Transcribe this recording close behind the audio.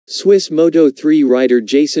Swiss Moto3 rider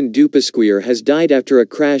Jason Dupasquier has died after a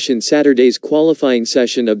crash in Saturday's qualifying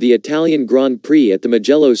session of the Italian Grand Prix at the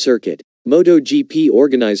Mugello circuit, Motogp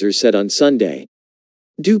organizers said on Sunday.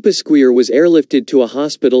 Dupasquier was airlifted to a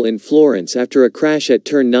hospital in Florence after a crash at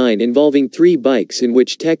Turn 9 involving 3 bikes in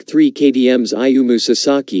which Tech 3 KTM's Ayumu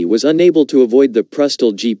Sasaki was unable to avoid the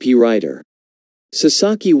Prustel GP rider.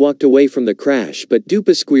 Sasaki walked away from the crash, but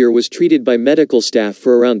Dupasquier was treated by medical staff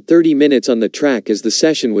for around 30 minutes on the track as the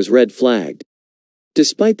session was red-flagged.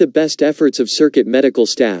 Despite the best efforts of circuit medical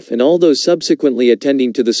staff and all those subsequently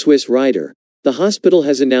attending to the Swiss rider, the hospital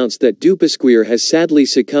has announced that Dupasquier has sadly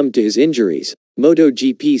succumbed to his injuries,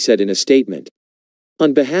 Motogp said in a statement.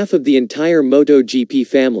 On behalf of the entire Motogp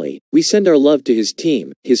family, we send our love to his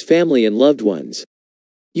team, his family and loved ones.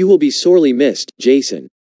 You will be sorely missed, Jason.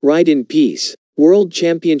 Ride in peace. World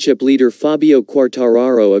Championship leader Fabio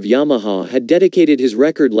Quartararo of Yamaha had dedicated his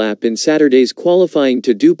record lap in Saturday's qualifying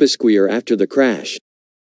to Dupasquier after the crash.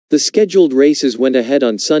 The scheduled races went ahead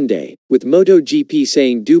on Sunday, with Motogp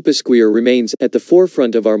saying Dupasquier remains at the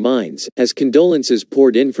forefront of our minds, as condolences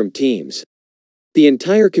poured in from teams. The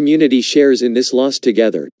entire community shares in this loss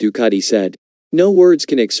together, Ducati said. No words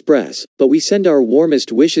can express, but we send our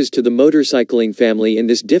warmest wishes to the motorcycling family in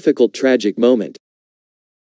this difficult tragic moment.